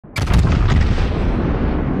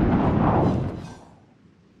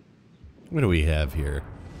What do we have here?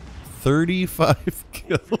 35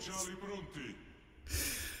 kills.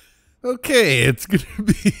 Okay, it's gonna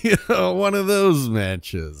be one of those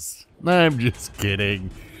matches. I'm just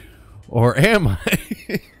kidding. Or am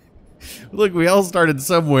I? Look, we all started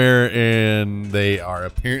somewhere, and they are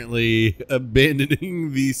apparently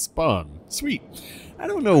abandoning the spawn. Sweet. I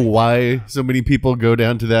don't know why so many people go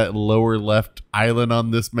down to that lower left island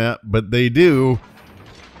on this map, but they do.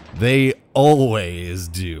 They always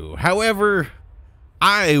do. However,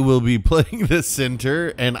 I will be playing the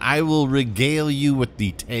center, and I will regale you with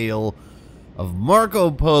the tale of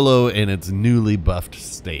Marco Polo in its newly buffed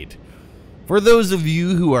state. For those of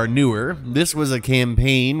you who are newer, this was a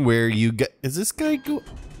campaign where you get... Is this guy go...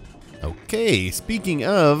 Okay, speaking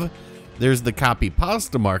of, there's the copy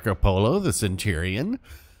pasta Marco Polo, the Centurion.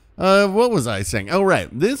 What was I saying? Oh, right.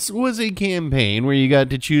 This was a campaign where you got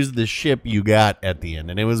to choose the ship you got at the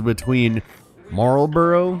end, and it was between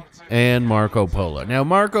Marlborough and Marco Polo. Now,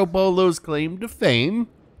 Marco Polo's claim to fame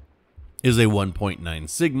is a 1.9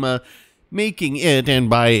 Sigma, making it, and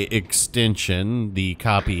by extension, the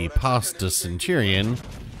copy pasta Centurion,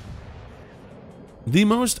 the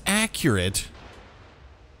most accurate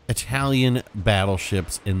Italian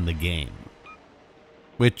battleships in the game.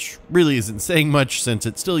 Which really isn't saying much since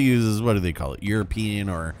it still uses, what do they call it, European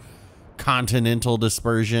or continental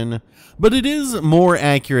dispersion. But it is more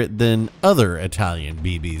accurate than other Italian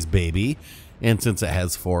BBs, baby. And since it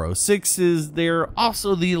has 406s, they're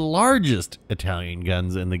also the largest Italian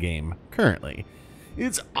guns in the game currently.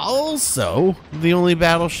 It's also the only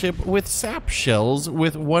battleship with sap shells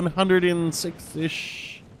with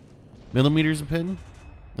 106-ish millimeters of pin,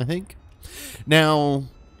 I think. Now,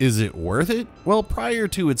 is it worth it? Well, prior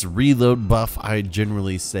to its reload buff, I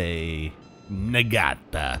generally say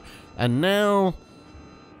negata. And now,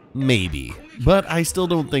 maybe. But I still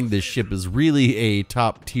don't think this ship is really a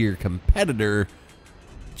top-tier competitor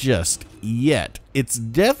just yet. It's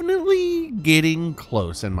definitely getting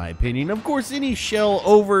close, in my opinion. Of course, any shell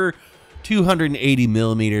over 280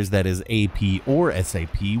 millimeters that is AP or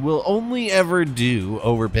SAP will only ever do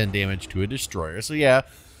overpen damage to a destroyer. So yeah,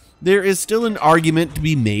 there is still an argument to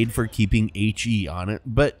be made for keeping HE on it,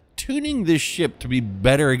 but tuning this ship to be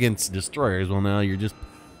better against destroyers, well, now you're just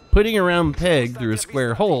putting a round peg through a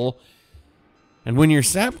square hole. And when your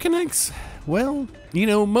sap connects, well, you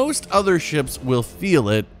know, most other ships will feel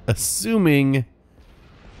it, assuming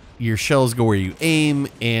your shells go where you aim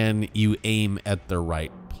and you aim at the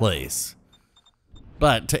right place.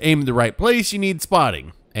 But to aim the right place, you need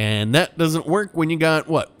spotting. And that doesn't work when you got,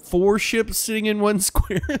 what, 4 ships sitting in one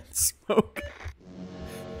square and smoke?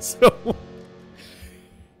 So,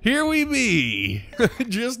 here we be,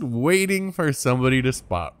 just waiting for somebody to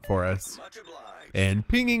spot for us. And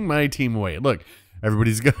pinging my team away. Look,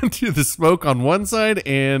 everybody's gone to the smoke on one side,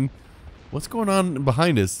 and what's going on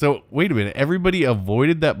behind us? So, wait a minute. Everybody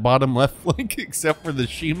avoided that bottom left flank except for the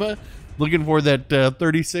Shima, looking for that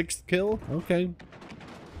 36th kill? Okay.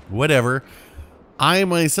 Whatever. I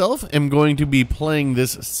myself am going to be playing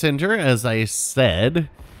this center, as I said,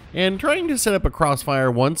 and trying to set up a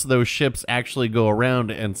crossfire once those ships actually go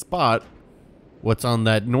around and spot what's on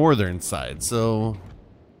that northern side. So,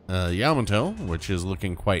 Yamato, which is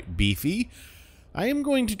looking quite beefy. I am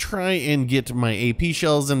going to try and get my AP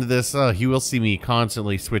shells into this. You will see me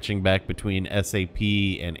constantly switching back between SAP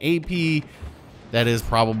and AP. That is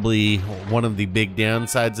probably one of the big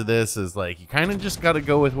downsides of this, is like, you kind of just got to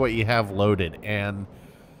go with what you have loaded. And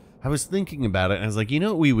I was thinking about it, and I was like, you know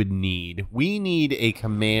what we would need? We need a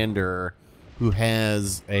commander who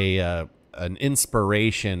has an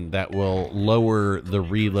inspiration that will lower the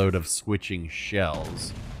reload of switching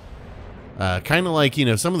shells. Kind of like, you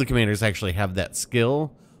know, some of the commanders actually have that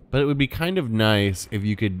skill, but it would be kind of nice if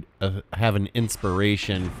you could have an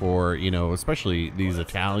inspiration for, you know, especially these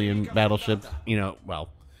Italian battleships, you know, well,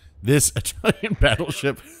 this Italian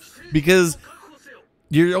battleship, because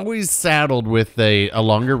you're always saddled with a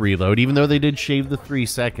longer reload, even though they did shave the 3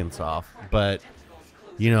 seconds off. But,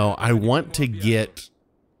 you know, I want to get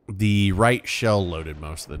the right shell loaded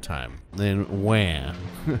most of the time. Then wham.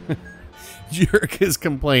 Jerk is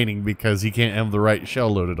complaining because he can't have the right shell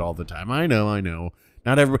loaded all the time. I know.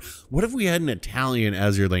 Not everybody. What if we had an Italian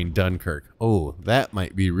Azure Lane Dunkirk? Oh, that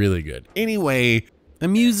might be really good. Anyway,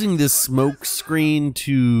 I'm using this smoke screen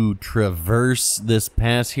to traverse this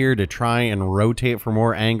pass here to try and rotate for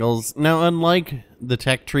more angles. Now, unlike the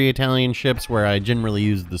Tech Tree Italian ships where I generally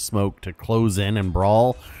use the smoke to close in and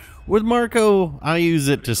brawl, with Marco, I use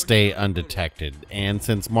it to stay undetected. And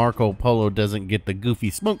since Marco Polo doesn't get the goofy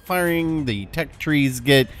smoke firing the Tech Trees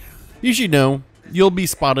get, you should know, you'll be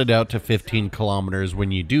spotted out to 15 kilometers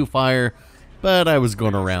when you do fire, but I was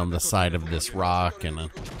going around the side of this rock, and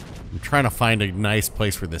I'm trying to find a nice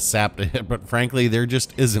place for this sap to hit, but frankly, there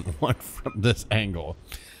just isn't one from this angle.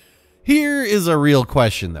 Here is a real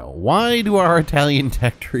question, though. Why do our Italian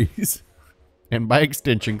tech trees, and by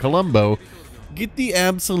extension Colombo, get the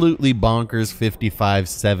absolutely bonkers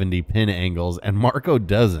 55-70 pin angles, and Marco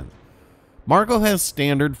doesn't? Marco has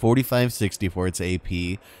standard 45-60 for its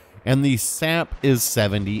AP, and the sap is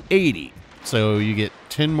 70-80. So you get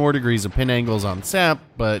 10 more degrees of pin angles on sap,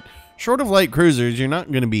 but short of light cruisers, you're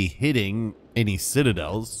not going to be hitting any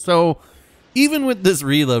citadels. So even with this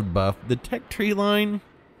reload buff, the tech tree line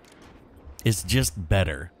is just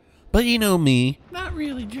better. But you know me, not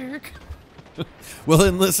really, jerk. Well,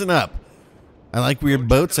 then listen up. I like weird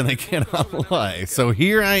boats, and I cannot lie. So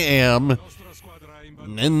here I am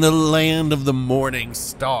in the land of the morning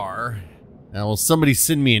star. Now, will somebody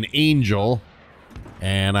send me an angel?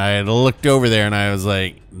 And I looked over there, and I was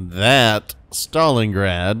like, that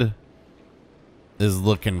Stalingrad is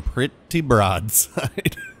looking pretty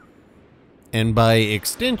broadside. And by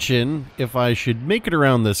extension, if I should make it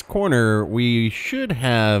around this corner, we should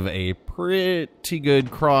have a pretty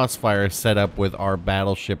good crossfire set up with our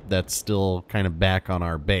battleship that's still kind of back on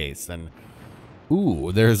our base. And,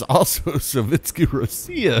 ooh, there's also Savitsky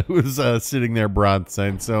Rossiya who's sitting there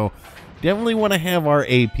broadside. So definitely want to have our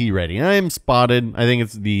AP ready. I am spotted. I think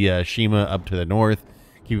it's the Shima up to the north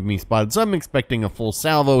keeping me spotted. So I'm expecting a full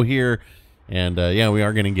salvo here. And, yeah, we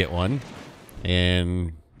are going to get one.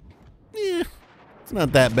 And it's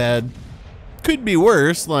not that bad. Could be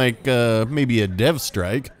worse, like maybe a dev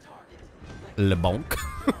strike. Le bonk.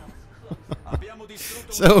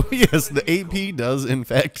 So, yes, the AP does, in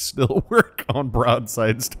fact, still work on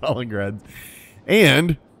broadside Stalingrad.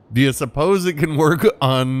 And do you suppose it can work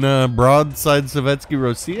on broadside Savitsky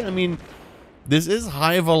Rossiya? I mean, this is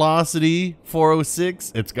high velocity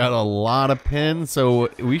 406. It's got a lot of pin, so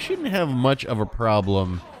we shouldn't have much of a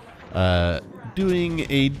problem doing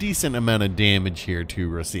a decent amount of damage here to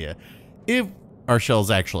Rossiya if our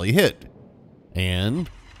shells actually hit. And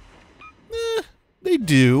they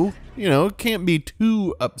do. You know, can't be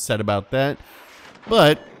too upset about that.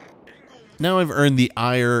 But now I've earned the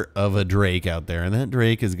ire of a Drake out there, and that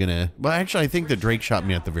Drake is gonna, well, actually I think the Drake shot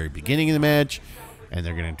me at the very beginning of the match, and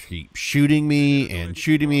they're gonna keep shooting me and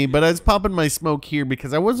shooting me. But I was popping my smoke here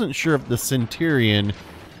because I wasn't sure if the Centurion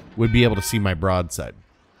would be able to see my broadside.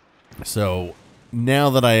 So now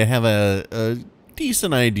that I have a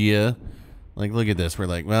decent idea, like, look at this. We're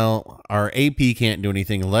like, well, our AP can't do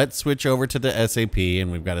anything. Let's switch over to the SAP,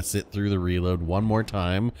 and we've got to sit through the reload one more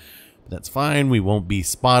time. That's fine. We won't be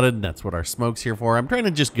spotted. That's what our smoke's here for. I'm trying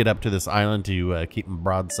to just get up to this island to keep them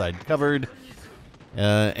broadside covered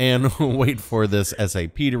and wait for this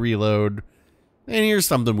SAP to reload. And here's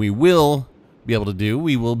something we will be able to do.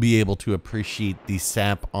 We will be able to appreciate the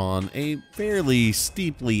sap on a fairly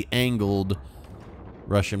steeply angled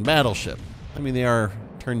Russian battleship. I mean, they are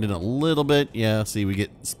turned in a little bit. Yeah, see, we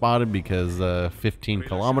get spotted because 15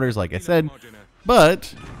 kilometers, like I said.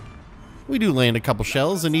 But we do land a couple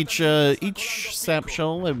shells, and each sap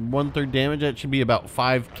shell at 1/3 damage. That should be about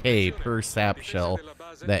 5k per sap shell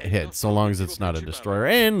that hits, so long as it's not a destroyer.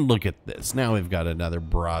 And look at this. Now we've got another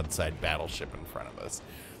broadside battleship in front of us.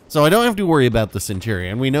 So I don't have to worry about the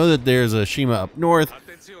Centurion. We know that there's a Shima up north.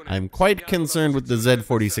 I'm quite concerned with the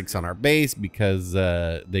Z46 on our base because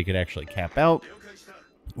they could actually cap out.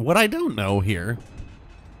 What I don't know here,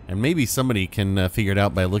 and maybe somebody can figure it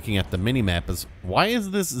out by looking at the mini-map, is why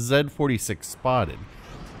is this Z46 spotted?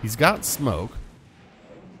 He's got smoke.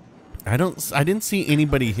 I didn't see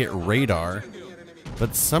anybody hit radar,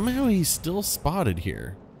 but somehow he's still spotted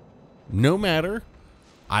here. No matter,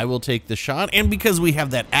 I will take the shot, and because we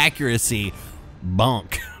have that accuracy,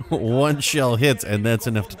 bonk, one shell hits, and that's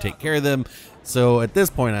enough to take care of them. So at this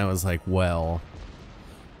point, I was like, well,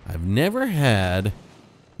 I've never had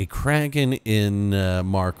a Kraken in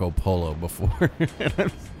Marco Polo before. And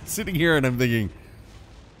I'm sitting here and I'm thinking,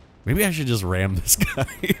 maybe I should just ram this guy.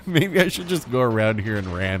 Maybe I should just go around here and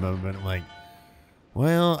ram him. And I'm like,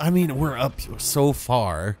 well, I mean, we're up so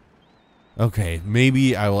far. Okay,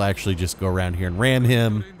 maybe I will actually just go around here and ram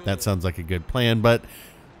him. That sounds like a good plan, but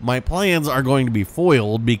my plans are going to be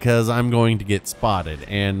foiled because I'm going to get spotted,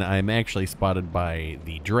 and I'm actually spotted by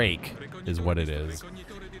the Drake, is what it is.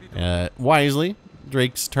 Wisely,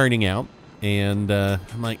 Drake's turning out, and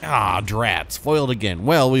I'm like, drats, foiled again.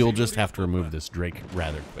 Well, we will just have to remove this Drake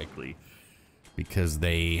rather quickly because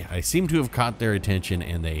I seem to have caught their attention,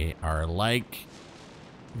 and they are like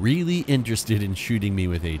really interested in shooting me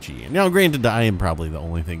with HE. Now, granted, I am probably the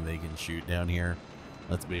only thing they can shoot down here.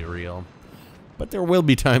 Let's be real. But there will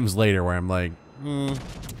be times later where I'm like,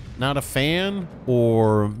 not a fan,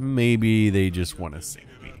 or maybe they just want to sink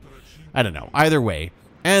me. I don't know. Either way,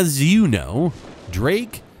 as you know,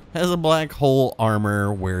 Drake has a black hole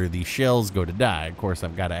armor where the shells go to die. Of course,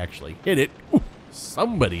 I've got to actually hit it. Ooh,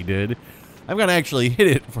 somebody did. I've got to actually hit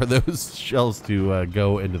it for those shells to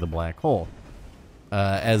go into the black hole.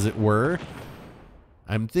 As it were,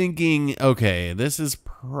 I'm thinking, okay, this is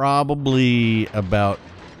probably about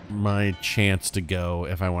my chance to go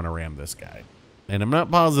if I want to ram this guy. And I'm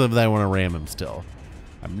not positive that I want to ram him still.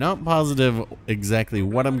 I'm not positive exactly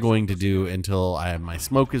what I'm going to do until my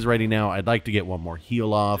smoke is ready now. I'd like to get one more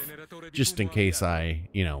heal off just in case I,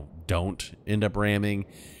 don't end up ramming.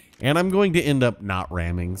 And I'm going to end up not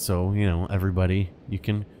ramming. So, everybody, you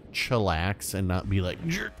can chillax and not be like,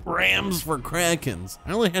 rams for Krakens.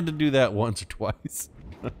 I only had to do that once or twice.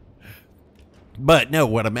 But no,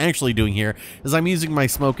 what I'm actually doing here is I'm using my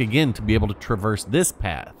smoke again to be able to traverse this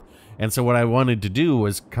path. And so what I wanted to do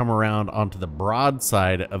was come around onto the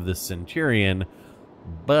broadside of the Centurion,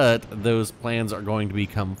 but those plans are going to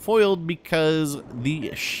become foiled because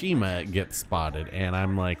the Shima gets spotted. And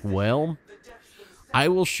I'm like, well, I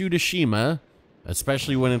will shoot a Shima,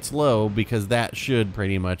 especially when it's low, because that should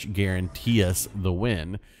pretty much guarantee us the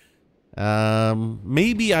win.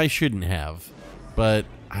 Maybe I shouldn't have, but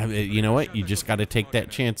you know what? You just got to take that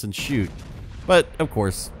chance and shoot. But, of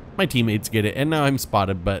course, my teammates get it, and now I'm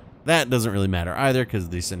spotted, but that doesn't really matter either because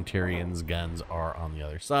the Centurion's guns are on the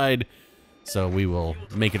other side. So we will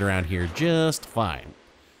make it around here just fine.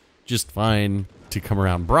 Just fine to come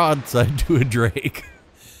around broadside to a Drake.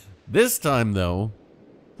 This time, though,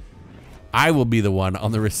 I will be the one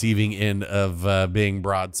on the receiving end of being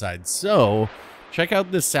broadside. So check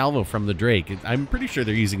out this salvo from the Drake. I'm pretty sure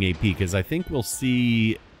they're using AP because I think we'll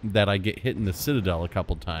see that I get hit in the Citadel a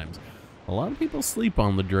couple times. A lot of people sleep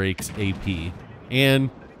on the Drake's AP. And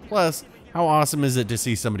plus, how awesome is it to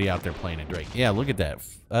see somebody out there playing a Drake? Yeah, look at that.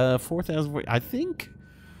 4,000. I think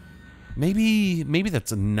maybe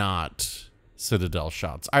that's not Citadel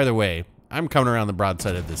shots. Either way, I'm coming around the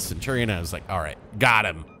broadside of this Centurion. And I was like, all right, got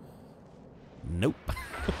him. Nope.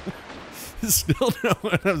 Still no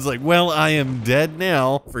one. I was like, well, I am dead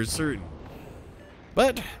now for certain.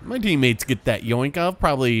 But my teammates get that yoink off,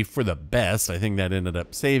 probably for the best. I think that ended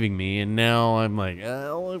up saving me. And now I'm like,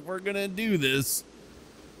 well, if we're going to do this,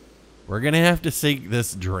 we're going to have to sink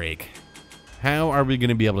this Drake. How are we going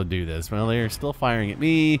to be able to do this? Well, they're still firing at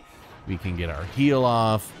me. We can get our heal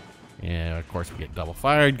off. And, of course, we get double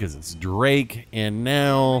fired because it's Drake. And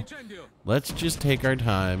now, let's just take our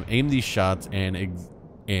time, aim these shots, and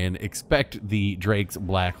expect the Drake's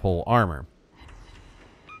black hole armor.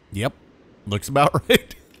 Yep. Looks about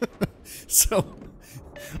right. So,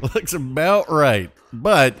 looks about right.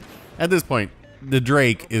 But, at this point, the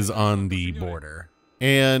Drake is on the border.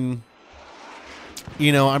 And,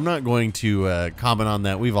 I'm not going to comment on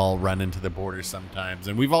that. We've all run into the border sometimes.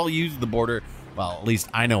 And we've all used the border. Well, at least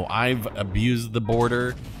I know I've abused the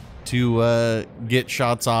border to get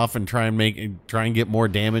shots off and try and get more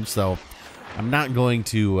damage. So, I'm not going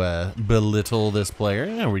to belittle this player.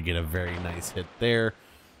 And we get a very nice hit there.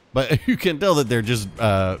 But you can tell that they're just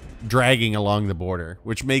dragging along the border,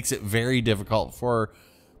 which makes it very difficult for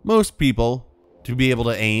most people to be able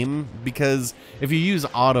to aim, because if you use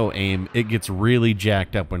auto aim, it gets really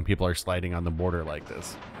jacked up when people are sliding on the border like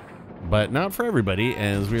this. But not for everybody,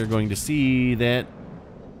 as we are going to see that,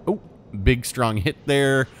 oh, big strong hit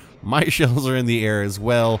there. My shells are in the air as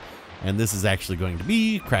well, and this is actually going to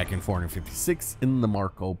be Kraken 456 in the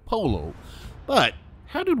Marco Polo. But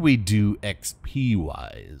how did we do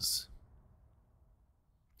XP-wise?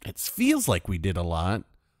 It feels like we did a lot,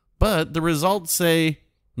 but the results say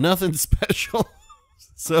nothing special.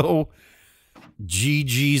 So,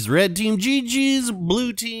 GG's red team, GG's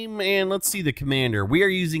blue team, and let's see the commander. We are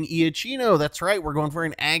using Iachino. That's right, we're going for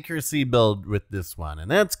an accuracy build with this one,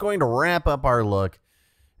 and that's going to wrap up our look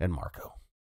at Marco.